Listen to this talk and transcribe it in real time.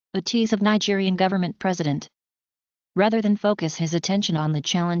a tease of Nigerian government president. Rather than focus his attention on the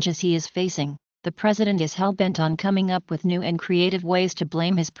challenges he is facing, the president is hell-bent on coming up with new and creative ways to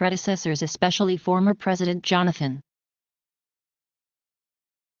blame his predecessors, especially former President Jonathan.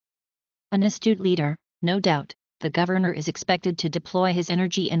 An astute leader, no doubt, the governor is expected to deploy his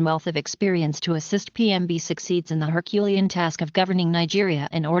energy and wealth of experience to assist PMB succeeds in the herculean task of governing Nigeria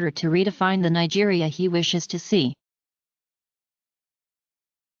in order to redefine the Nigeria he wishes to see.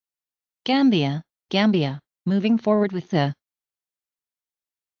 Gambia, moving forward with the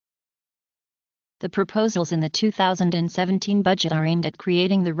proposals in the 2017 budget are aimed at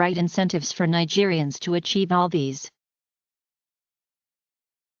creating the right incentives for Nigerians to achieve all these.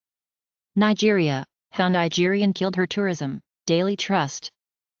 Nigeria, how Nigerian killed her tourism, Daily Trust.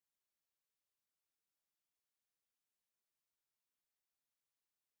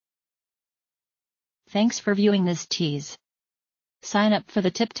 Thanks for viewing this tease. Sign up for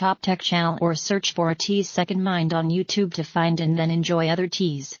the Tip Top Tech channel or search for a Tease Second Mind on YouTube to find and then enjoy other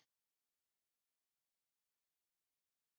teas.